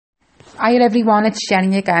Hi everyone, it's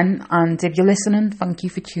Jenny again, and if you're listening, thank you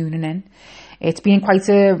for tuning in. It's been quite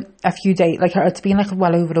a few days, it's been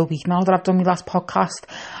well over a week now that I've done my last podcast,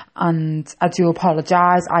 and I do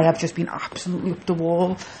apologise. I have just been absolutely up the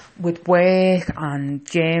wall with work and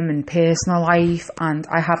gym and personal life, and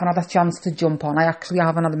I haven't had a chance to jump on. I actually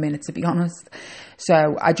haven't had a minute, to be honest.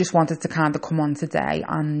 So I just wanted to kind of come on today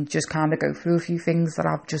and just kind of go through a few things that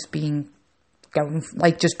I've just been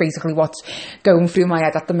just basically what's going through my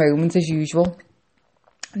head at the moment as usual.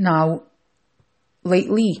 Now,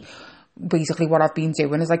 lately, basically what I've been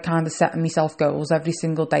doing is kind of setting myself goals every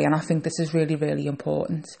single day, and I think this is really, really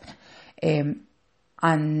important.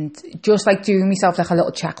 And just doing myself a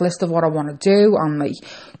little checklist of what I want to do and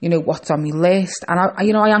what's on my list. And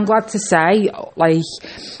I am glad to say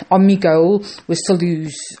on my goal was to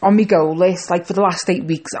lose on my goal list for the last 8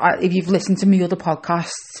 weeks. If you've listened to me other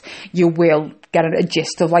podcasts, you will get a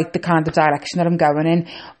gist of the kind of direction that I'm going in.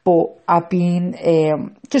 But I've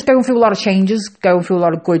been just going through a lot of changes, going through a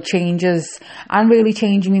lot of good changes, and really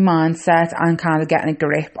changing my mindset and kind of getting a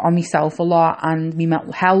grip on myself a lot, and my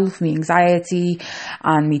mental health, my anxiety,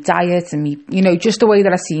 and my diet, and me, just the way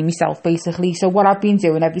that I see myself basically. So what I've been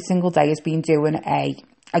doing every single day has been doing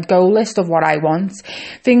a goal list of what I want,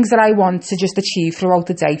 things that I want to just achieve throughout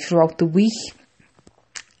the day, throughout the week,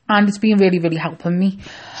 and it's been really, really helping me.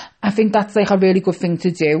 I think that's a really good thing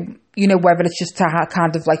to do, whether it's just to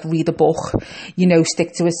kind of read a book,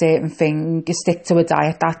 stick to a certain thing, stick to a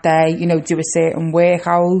diet that day, do a certain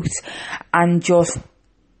workout, and just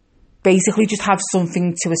basically just have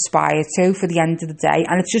something to aspire to for the end of the day.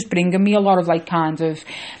 And it's just bringing me a lot of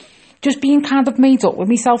just being kind of made up with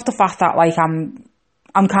myself, the fact that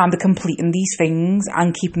I'm kind of completing these things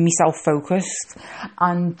and keeping myself focused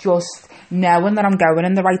and just knowing that I'm going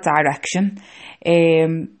in the right direction.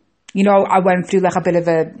 I went through a bit of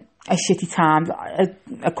a shitty time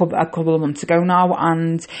a couple of months ago now,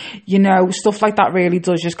 and stuff like that really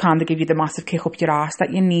does just kind of give you the massive kick up your arse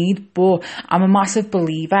that you need. But I'm a massive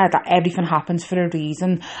believer that everything happens for a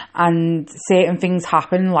reason, and certain things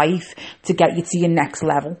happen in life to get you to your next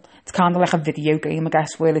level. It's kind of like a video game, I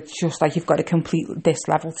guess, where it's just you've got to complete this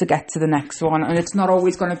level to get to the next one, and it's not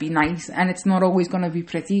always going to be nice and it's not always going to be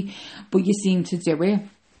pretty, but you seem to do it.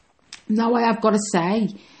 Now I have got to say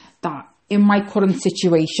that in my current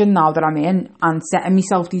situation now that I'm in, and setting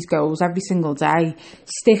myself these goals every single day,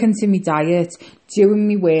 sticking to my diet, doing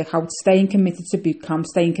my workout, staying committed to boot camp,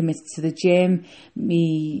 staying committed to the gym,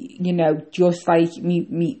 me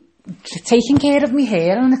taking care of my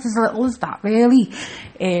hair, and it's as little as that really,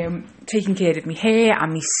 taking care of my hair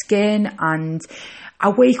and my skin, and I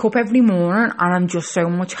wake up every morning and I'm just so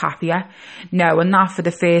much happier knowing that for the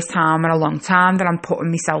first time in a long time that I'm putting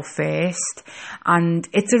myself first. And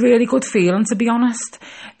it's a really good feeling, to be honest,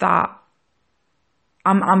 that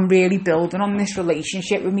I'm really building on this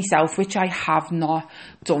relationship with myself, which I have not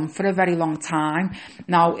done for a very long time.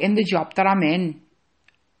 Now, in the job that I'm in,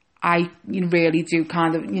 I really do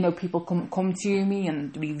kind of, people come to me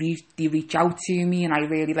and they reach out to me, and I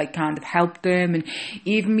really kind of help them. And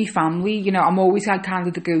even my family, I'm always kind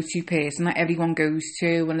of the go-to person that everyone goes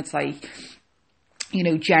to, and it's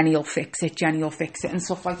Jenny will fix it, and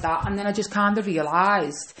stuff like that. And then I just kind of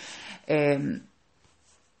realised,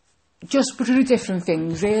 just through different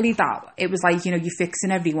things really, that it was you're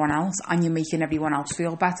fixing everyone else and you're making everyone else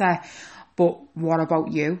feel better, but what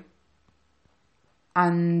about you?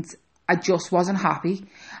 And I just wasn't happy,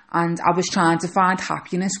 and I was trying to find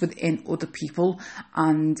happiness within other people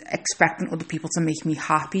and expecting other people to make me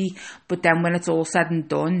happy. But then when it's all said and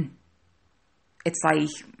done, it's I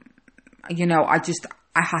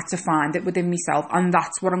had to find it within myself, and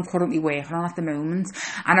that's what I'm currently working on at the moment.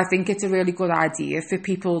 And I think it's a really good idea for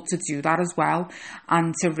people to do that as well,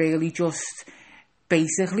 and to really just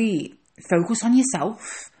basically focus on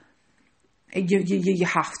yourself. You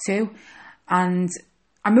have to. And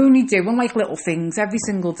I'm only doing little things every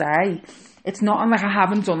single day. It's not I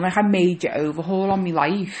haven't done a major overhaul on my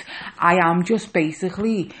life. I am just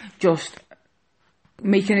basically just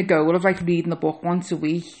making a goal of reading a book once a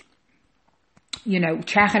week.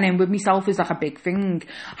 Checking in with myself is a big thing.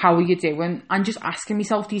 How are you doing? And just asking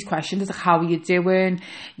myself these questions how are you doing?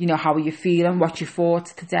 How are you feeling? What's your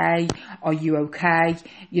thoughts today? Are you okay?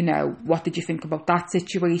 What did you think about that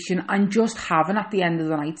situation? And just having at the end of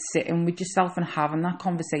the night, sitting with yourself and having that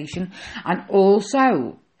conversation. And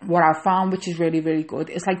also, what I've found, which is really, really good,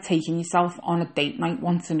 is taking yourself on a date night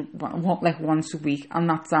once a week. And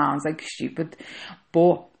that sounds stupid,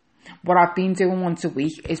 but what I've been doing once a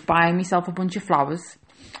week is buying myself a bunch of flowers,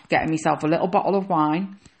 getting myself a little bottle of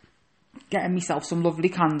wine, getting myself some lovely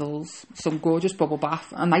candles, some gorgeous bubble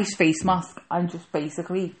bath, a nice face mask, and just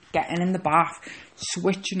basically getting in the bath,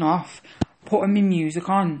 switching off, putting my music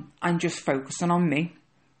on, and just focusing on me.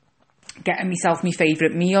 Getting myself my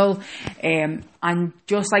favourite meal, and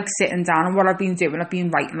just like sitting down. And what I've been doing, I've been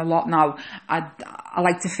writing a lot now. I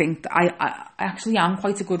like to think that I actually am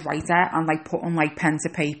quite a good writer, and like putting like pen to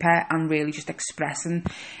paper and really just expressing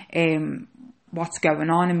what's going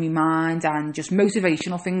on in my mind, and just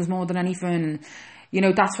motivational things more than anything.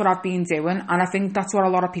 And, that's what I've been doing, and I think that's what a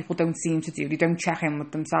lot of people don't seem to do. They don't check in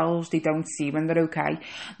with themselves. They don't see when they're okay.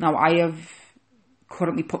 Now, I have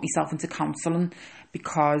currently put myself into counselling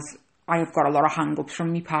because I have got a lot of hang-ups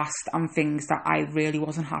from my past and things that I really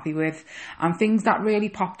wasn't happy with, and things that really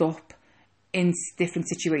popped up in different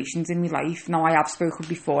situations in my life. Now, I have spoken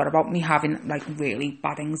before about me having like really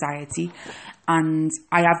bad anxiety, and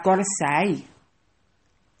I have got to say,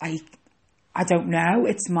 I don't know,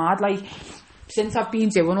 it's mad. Like, since I've been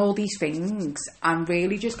doing all these things, I'm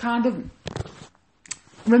really just kind of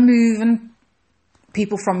removing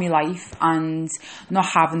people from my life and not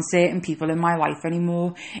having certain people in my life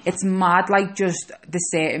anymore. It's mad, like, just the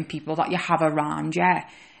certain people that you have around you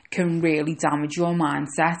can really damage your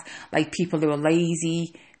mindset. Like, people who are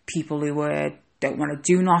lazy, people who don't want to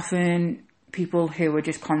do nothing, people who are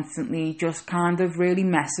just constantly just kind of really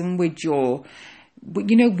messing with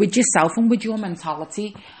with yourself and with your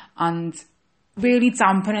mentality, and really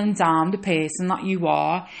dampening down the person that you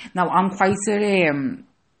are. Now, I'm quite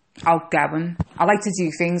outgoing. I like to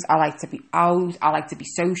do things. I like to be out. I like to be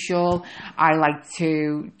social. I like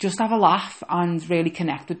to just have a laugh and really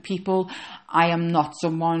connect with people. I am not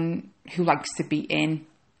someone who likes to be in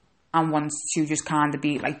and wants to just kind of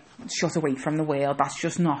be like shut away from the world. That's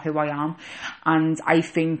just not who I am. And I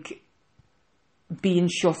think being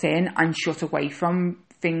shut in and shut away from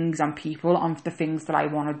things and people and the things that I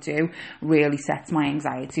want to do really sets my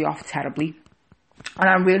anxiety off terribly. And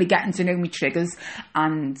I'm really getting to know my triggers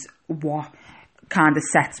and what kind of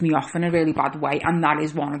sets me off in a really bad way, and that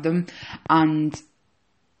is one of them. And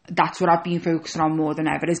that's what I've been focusing on more than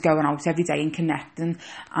ever, is going out every day and connecting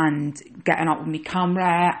and getting out with my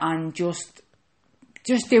camera and just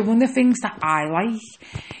doing the things that I like.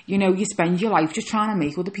 You spend your life just trying to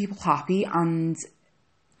make other people happy, and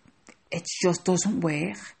it just doesn't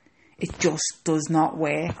work. It just does not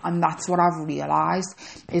work. And that's what I've realised,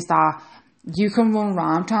 is that you can run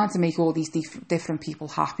around trying to make all these different people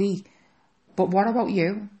happy, but what about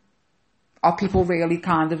you? Are people really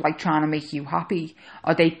kind of like trying to make you happy?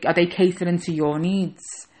 Are they catering to your needs?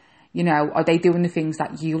 Are they doing the things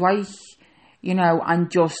that you like? And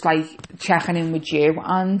just like checking in with you,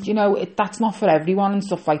 and that's not for everyone and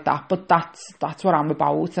stuff like that, but that's what I'm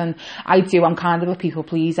about. And I'm kind of a people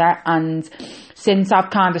pleaser, and since I've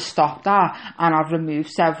kind of stopped that and I've removed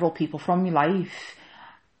several people from my life,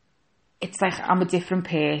 it's like I'm a different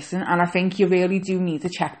person. And I think you really do need to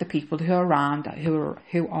check the people who are around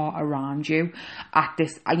you at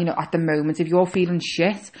this, at the moment. If you're feeling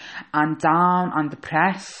shit and down and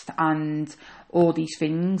depressed and all these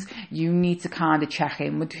things, you need to kind of check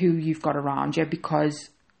in with who you've got around you,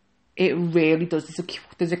 because it really does.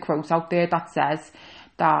 There's a quote out there that says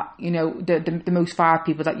that, the most fire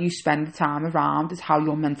people that you spend the time around is how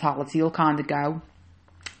your mentality will kind of go.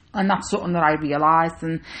 And that's something that I realised,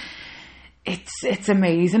 and it's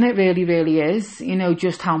amazing. It really, really is,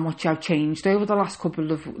 just how much I've changed over the last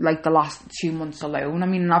the last 2 months alone. I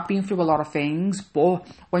mean, I've been through a lot of things, but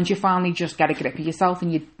once you finally just get a grip of yourself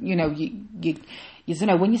and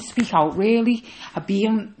when you speak out, really,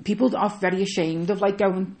 people are very ashamed of like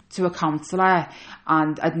going to a counsellor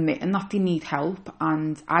and admitting that they need help.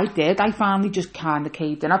 And I finally just kind of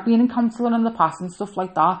caved in. I've been in counselling in the past and stuff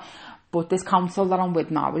like that, but this counsellor that I'm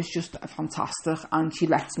with now is just fantastic, and she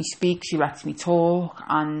lets me speak, she lets me talk,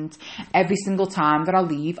 and every single time that I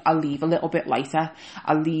leave a little bit lighter.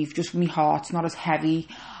 I leave just my heart's not as heavy.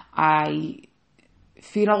 I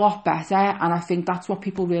feel a lot better, and I think that's what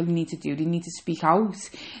people really need to do. They need to speak out.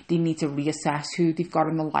 They need to reassess who they've got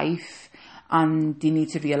in their life, and they need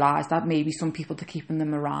to realise that maybe some people are keeping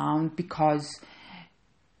them around because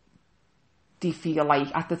they feel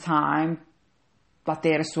like at the time that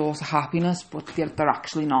they're a source of happiness, but they're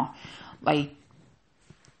actually not. Like,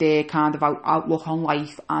 their kind of outlook on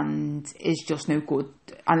life and is just no good,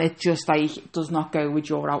 and it just like does not go with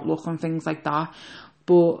your outlook and things like that.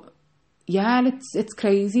 But yeah, it's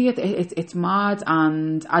crazy. It's mad,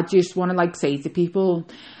 and I just want to like say to people,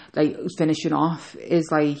 like, finishing off,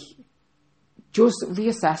 is like, just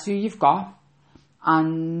reassess who you've got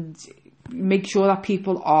and make sure that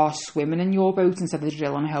people are swimming in your boat instead of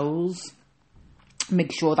drilling holes.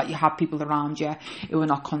 make sure that you have people around you who are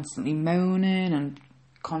not constantly moaning and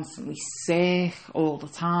constantly sick all the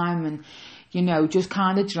time, and you know, just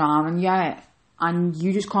kind of drowning you, and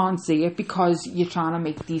you just can't see it because you're trying to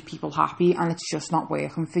make these people happy and it's just not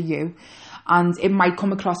working for you. And it might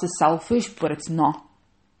come across as selfish, but it's not.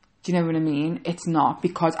 Do you know what I mean? It's not,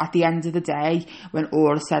 because at the end of the day, when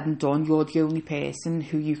all is said and done, you're the only person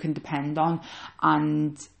who you can depend on.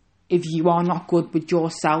 And if you are not good with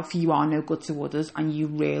yourself, you are no good to others, and you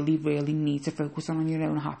really, really need to focus on your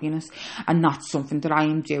own happiness. And that's something that I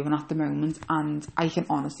am doing at the moment. And I can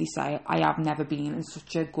honestly say I have never been in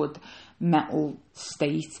such a good mental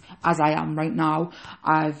state as I am right now.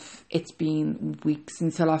 It's been weeks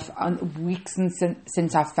since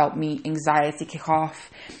I've felt me anxiety kick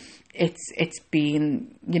off. It's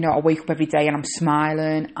been, you know, I wake up every day and I'm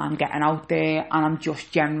smiling, I'm getting out there, and I'm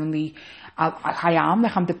just generally,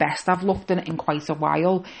 I'm the best I've looked in quite a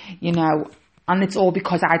while, you know. And it's all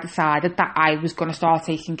because I decided that I was going to start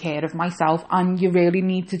taking care of myself, and you really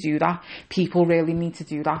need to do that. People really need to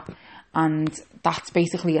do that. And that's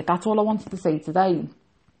basically it. That's all I wanted to say today.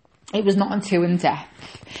 It was nothing too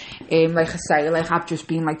in-depth. Like I say, like I've just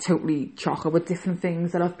been like totally chocker with different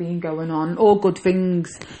things that have been going on, all good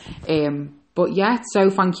things. But yeah, so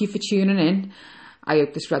thank you for tuning in. I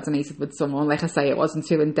hope this resonated with someone. Like I say, it wasn't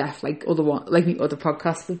too in-depth like the other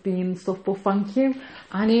podcasts have been and stuff, but thank you.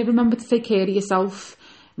 And remember to take care of yourself.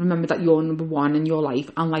 Remember that you're number one in your life,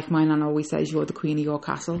 and like my nan always says, you're the queen of your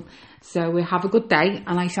castle. So have a good day,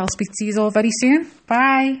 and I shall speak to you all very soon.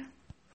 Bye.